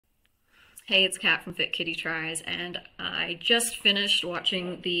Hey, it's Kat from Fit Kitty Tries, and I just finished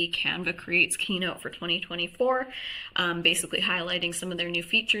watching the Canva Creates keynote for 2024, basically highlighting some of their new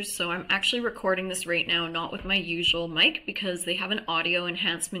features. So I'm actually recording this right now, not with my usual mic, because they have an audio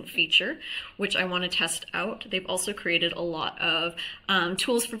enhancement feature, which I want to test out. They've also created a lot of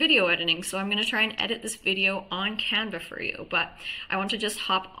tools for video editing, so I'm going to try and edit this video on Canva for you. But I want to just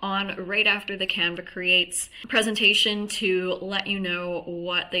hop on right after the Canva Creates presentation to let you know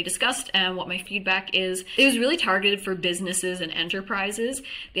what they discussed and what my feedback is. It was really targeted for businesses and enterprises.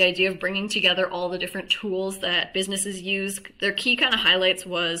 The idea of bringing together all the different tools that businesses use. Their key kind of highlights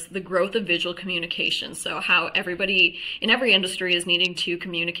was the growth of visual communication. So how everybody in every industry is needing to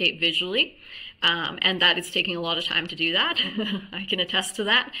communicate visually. And that it's taking a lot of time to do that. I can attest to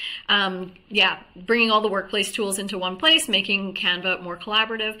that. Yeah, bringing all the workplace tools into one place, making Canva more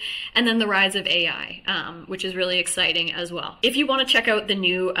collaborative, and then the rise of AI, which is really exciting as well. If you want to check out the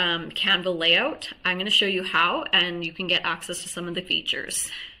new Canva Layout, I'm going to show you how, and you can get access to some of the features.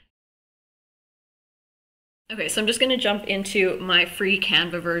 Okay, so I'm just going to jump into my free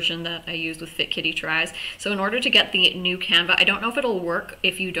Canva version that I use with Fit Kitty Tries. So in order to get the new Canva, I don't know if it'll work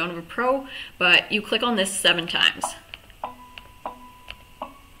if you don't have a pro, but you click on this 7 times.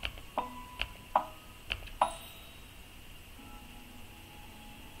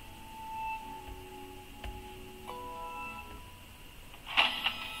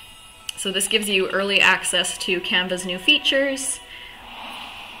 So this gives you early access to Canva's new features.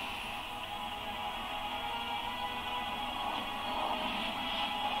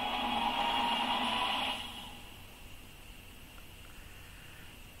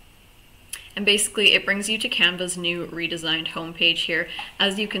 And basically it brings you to Canva's new redesigned homepage here.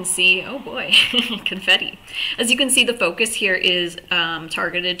 As you can see, oh boy, confetti. As you can see, the focus here is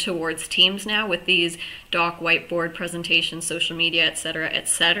targeted towards teams now with these doc, whiteboard, presentations, social media, etc.,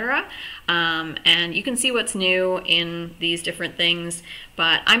 etc. And you can see what's new in these different things,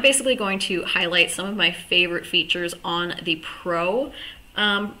 but I'm basically going to highlight some of my favorite features on the Pro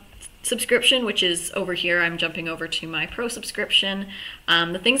subscription, which is over here. I'm jumping over to my Pro subscription.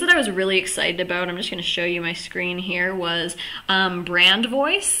 The things that I was really excited about, I'm just going to show you my screen here, was brand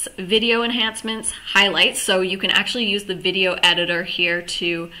voice, video enhancements, highlights. So you can actually use the video editor here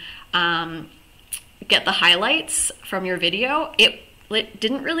to get the highlights from your video. It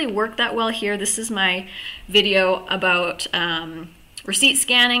didn't really work that well here. This is my video about receipt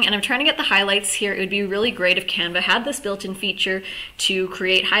scanning, and I'm trying to get the highlights here. It would be really great if Canva had this built-in feature to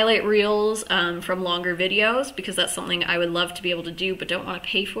create highlight reels from longer videos, because that's something I would love to be able to do but don't want to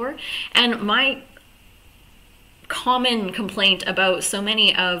pay for. And my common complaint about so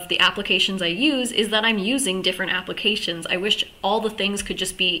many of the applications I use is that I'm using different applications. I wish all the things could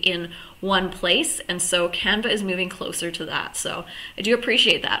just be in one place, and so Canva is moving closer to that. So I do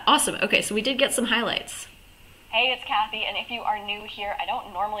appreciate that. Awesome. Okay, so we did get some highlights. Hey, it's Kathy, and if you are new here, I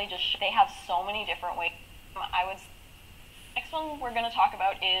don't normally just they have so many different ways. Next one we're going to talk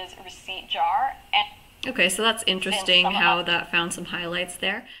about is receipt jar. And okay, so that's interesting how that found some highlights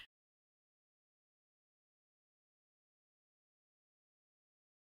there.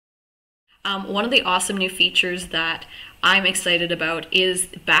 One of the awesome new features that I'm excited about is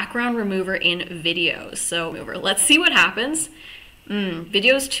background remover in videos. So let's see what happens.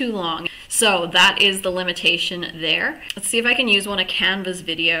 Video's too long. So that is the limitation there. Let's see if I can use one of Canva's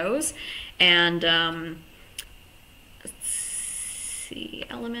videos. And let's see,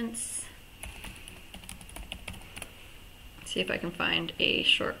 elements. Let's see if I can find a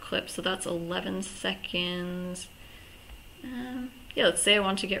short clip. So that's 11 seconds. Yeah, let's say I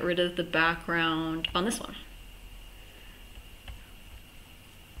want to get rid of the background on this one.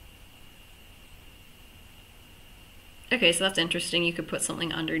 Okay, so that's interesting. You could put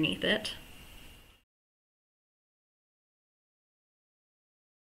something underneath it.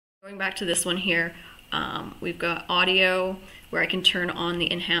 Going back to this one here, we've got audio where I can turn on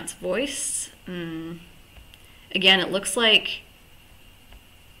the enhanced voice. Again, it looks like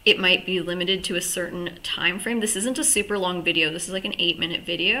it might be limited to a certain time frame. This isn't a super long video. This is like an 8-minute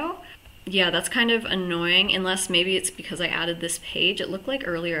video. Yeah, that's kind of annoying, unless maybe it's because I added this page. It looked like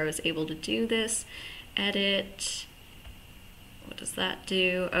earlier I was able to do this. Edit. What does that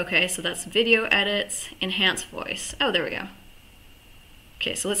do? Okay, so that's video edits, enhance voice. Oh, there we go.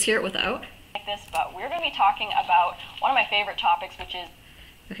 Okay, so let's hear it without. Like this, but we're going to be talking about one of my favorite topics, which is...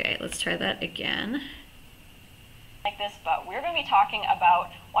 Okay, let's try that again. Like this, but we're going to be talking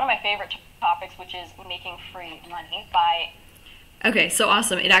about one of my favorite topics, which is making free money by... Okay, so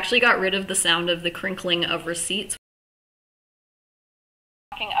awesome. It actually got rid of the sound of the crinkling of receipts.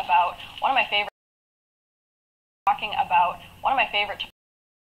 Talking about one of my favorite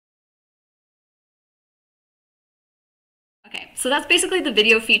So that's basically the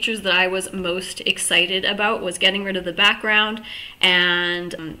video features that I was most excited about, was getting rid of the background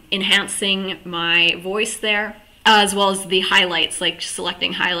and enhancing my voice there, as well as the highlights, like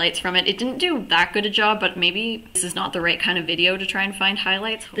selecting highlights from it. It didn't do that good a job, but maybe this is not the right kind of video to try and find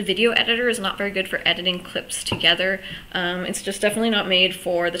highlights. The video editor is not very good for editing clips together. It's just definitely not made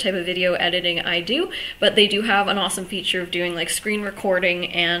for the type of video editing I do, but they do have an awesome feature of doing like screen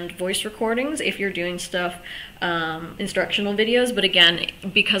recording and voice recordings if you're doing stuff, instructional videos. But again,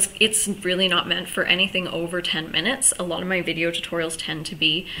 because it's really not meant for anything over 10 minutes, a lot of my video tutorials tend to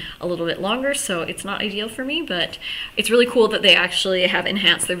be a little bit longer, so it's not ideal for me. But it's really cool that they actually have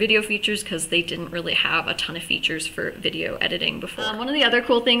enhanced their video features, because they didn't really have a ton of features for video editing before. One of the other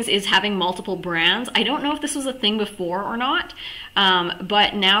cool things is having multiple brands. I don't know if this was a thing before or not,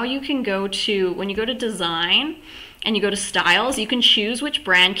 but now you can go to, when you go to design and you go to styles, you can choose which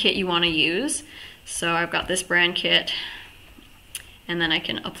brand kit you want to use. So I've got this brand kit, and then I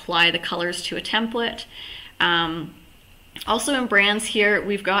can apply the colors to a template. Also in brands here,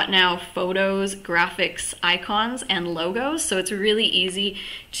 we've got now photos, graphics, icons, and logos. So it's really easy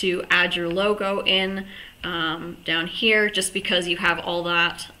to add your logo in down here, just because you have all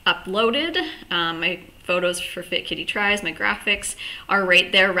that uploaded. My photos for Fit Kitty Tries, my graphics are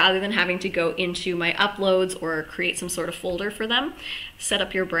right there, rather than having to go into my uploads or create some sort of folder for them. Set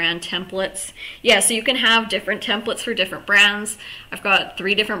up your brand templates. Yeah, so you can have different templates for different brands. I've got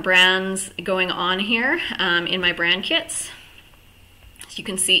 3 different brands going on here in my brand kits. So you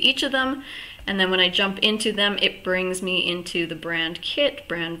can see each of them, and then when I jump into them, it brings me into the brand kit,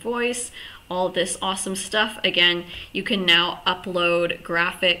 brand voice, all this awesome stuff. Again, you can now upload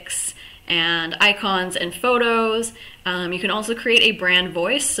graphics and icons and photos. You can also create a brand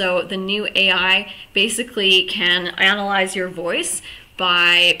voice. So the new AI basically can analyze your voice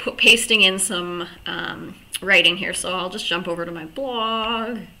by pasting in some writing here. So I'll just jump over to my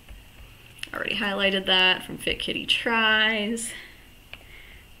blog. I already highlighted that from Fit Kitty Tries.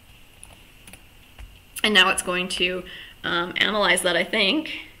 And now it's going to analyze that, I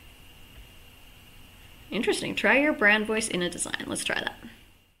think. Interesting. Try your brand voice in a design. Let's try that.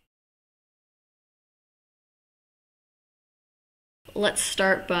 Let's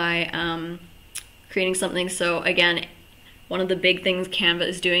start by creating something. So again, one of the big things Canva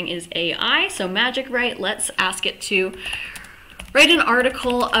is doing is AI. So Magic Write, let's ask it to write an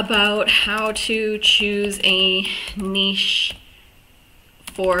article about how to choose a niche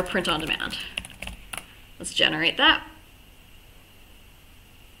for print on demand. Let's generate that.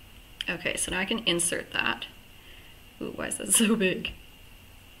 Okay, so now I can insert that. Ooh, why is that so big?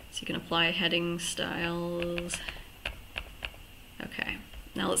 So you can apply heading styles. Okay,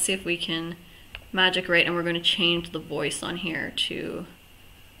 now let's see if we can Magic Write, and we're going to change the voice on here to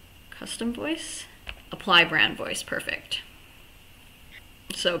custom voice. Apply brand voice, perfect.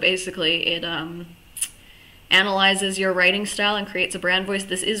 So basically it analyzes your writing style and creates a brand voice.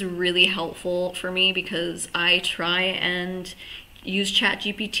 This is really helpful for me because I try and use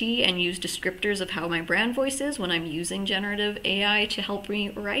ChatGPT and use descriptors of how my brand voice is when I'm using generative AI to help me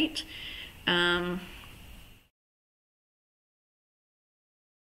write.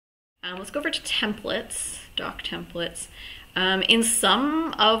 Let's go over to templates, doc templates. In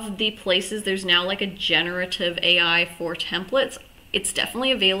some of the places, there's now like a generative AI for templates. It's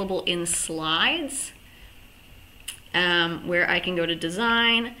definitely available in slides, where I can go to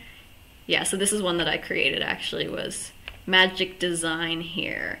design. Yeah, so this is one that I created, actually, was Magic Design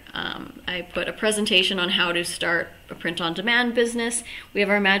here. I put a presentation on how to start a print-on-demand business. We have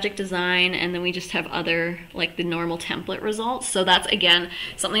our Magic Design, and then we just have other, like the normal template results. So that's, again,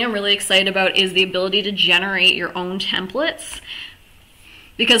 something I'm really excited about, is the ability to generate your own templates.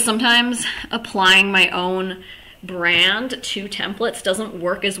 Because sometimes applying my own brand to templates doesn't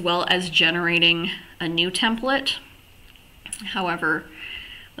work as well as generating a new template. However,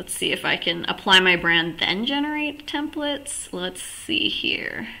 let's see if I can apply my brand then generate templates. Let's see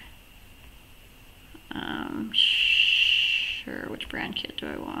here. Sure, which brand kit do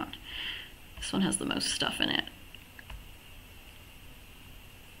I want? This one has the most stuff in it.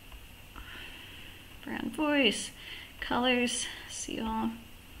 Brand voice, colors, see all.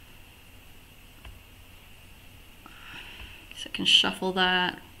 So I can shuffle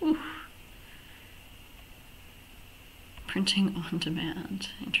that. Ooh. Printing on demand,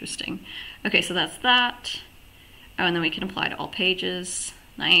 interesting. Okay, so that's that. Oh, and then we can apply to all pages.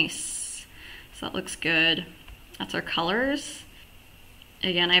 Nice, so that looks good. That's our colors.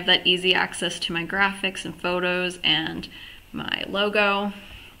 Again, I have that easy access to my graphics and photos and my logo.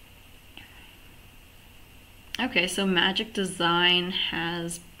 Okay, so Magic Design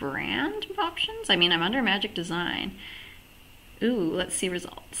has brand options. I mean, I'm under Magic Design. Ooh, let's see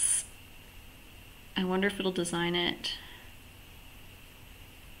results. I wonder if it'll design it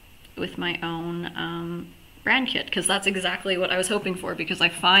with my own brand kit, because that's exactly what I was hoping for, because I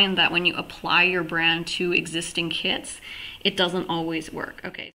find that when you apply your brand to existing kits, it doesn't always work.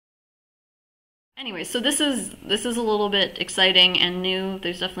 Okay. Anyway, so this is a little bit exciting and new.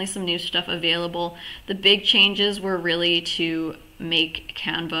 There's definitely some new stuff available. The big changes were really to make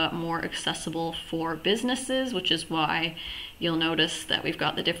Canva more accessible for businesses, which is why you'll notice that we've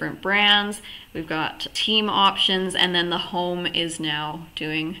got the different brands, we've got team options, and then the home is now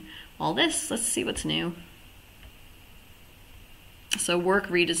doing all this. Let's see what's new. So work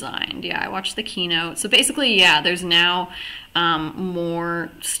redesigned. Yeah, I watched the keynote. So basically, yeah, there's now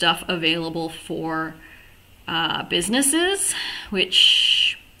more stuff available for businesses,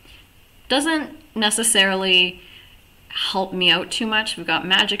 which doesn't necessarily help me out too much. We've got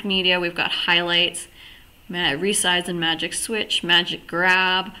magic media, we've got highlights, resize and magic switch, magic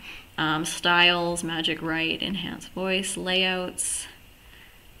grab, styles, magic write, enhance voice, layouts.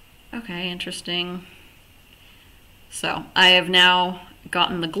 Okay, interesting. So I have now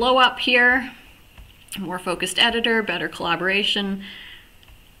gotten the glow up here, more focused editor, better collaboration,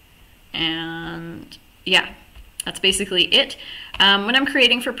 and yeah, that's basically it. When I'm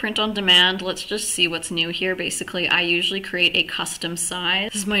creating for print on demand, let's just see what's new here. Basically, I usually create a custom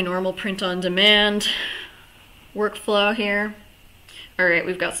size. This is my normal print on demand workflow here. All right,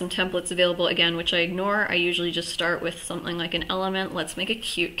 we've got some templates available again, which I ignore. I usually just start with something like an element. Let's make a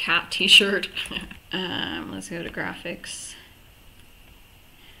cute cat t-shirt. Let's go to graphics.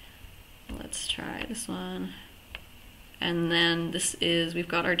 Let's try this one. And then this is, we've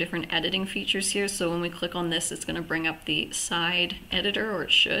got our different editing features here. So when we click on this, it's gonna bring up the side editor, or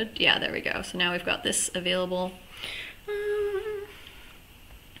it should. Yeah, there we go. So now we've got this available.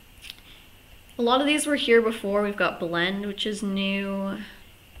 A lot of these were here before. We've got blend, which is new.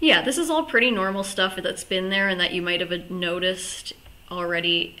 Yeah, this is all pretty normal stuff that's been there and that you might have noticed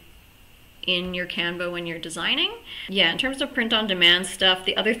already in your Canva when you're designing. Yeah, in terms of print on demand stuff,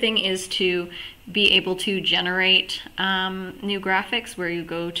 the other thing is to be able to generate new graphics, where you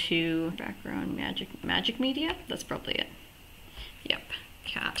go to background magic media. That's probably it. Yep,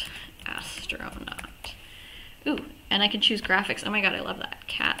 cat astronaut. Ooh, and I can choose graphics. Oh my god, I love that.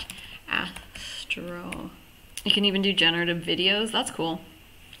 Cat astro. You can even do generative videos. That's cool.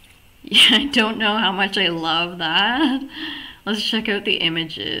 Yeah, I don't know how much I love that. Let's check out the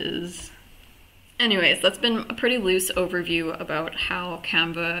images. Anyways, that's been a pretty loose overview about how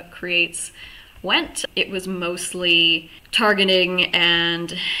Canva Creates went. It was mostly targeting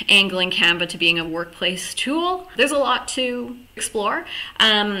and angling Canva to being a workplace tool. There's a lot to explore,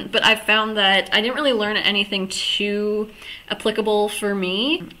 but I found that I didn't really learn anything too applicable for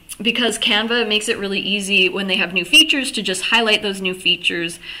me, because Canva makes it really easy when they have new features to just highlight those new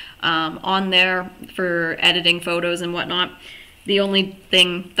features on there for editing photos and whatnot. The only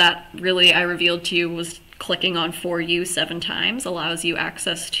thing that really I revealed to you was clicking on For You 7 times allows you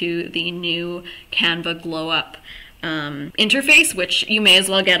access to the new Canva Glow Up interface, which you may as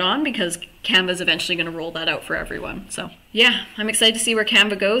well get on, because Canva's eventually going to roll that out for everyone. So yeah, I'm excited to see where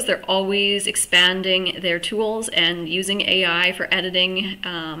Canva goes. They're always expanding their tools and using AI for editing,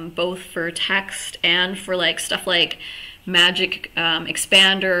 both for text and for like stuff like Magic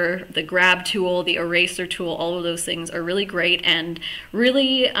Expander, the grab tool, the eraser tool. All of those things are really great, and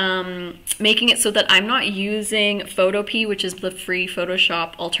really making it so that I'm not using Photopea, which is the free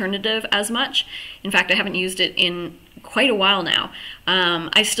Photoshop alternative, as much. In fact, I haven't used it in quite a while now.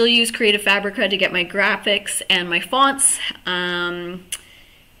 I still use Creative Fabrica to get my graphics and my fonts.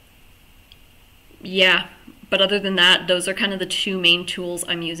 Yeah. But other than that, those are kind of the two main tools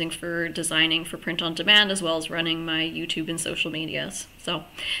I'm using for designing for print on demand, as well as running my YouTube and social medias. So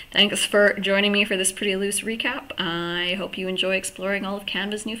thanks for joining me for this pretty loose recap. I hope you enjoy exploring all of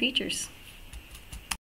Canva's new features.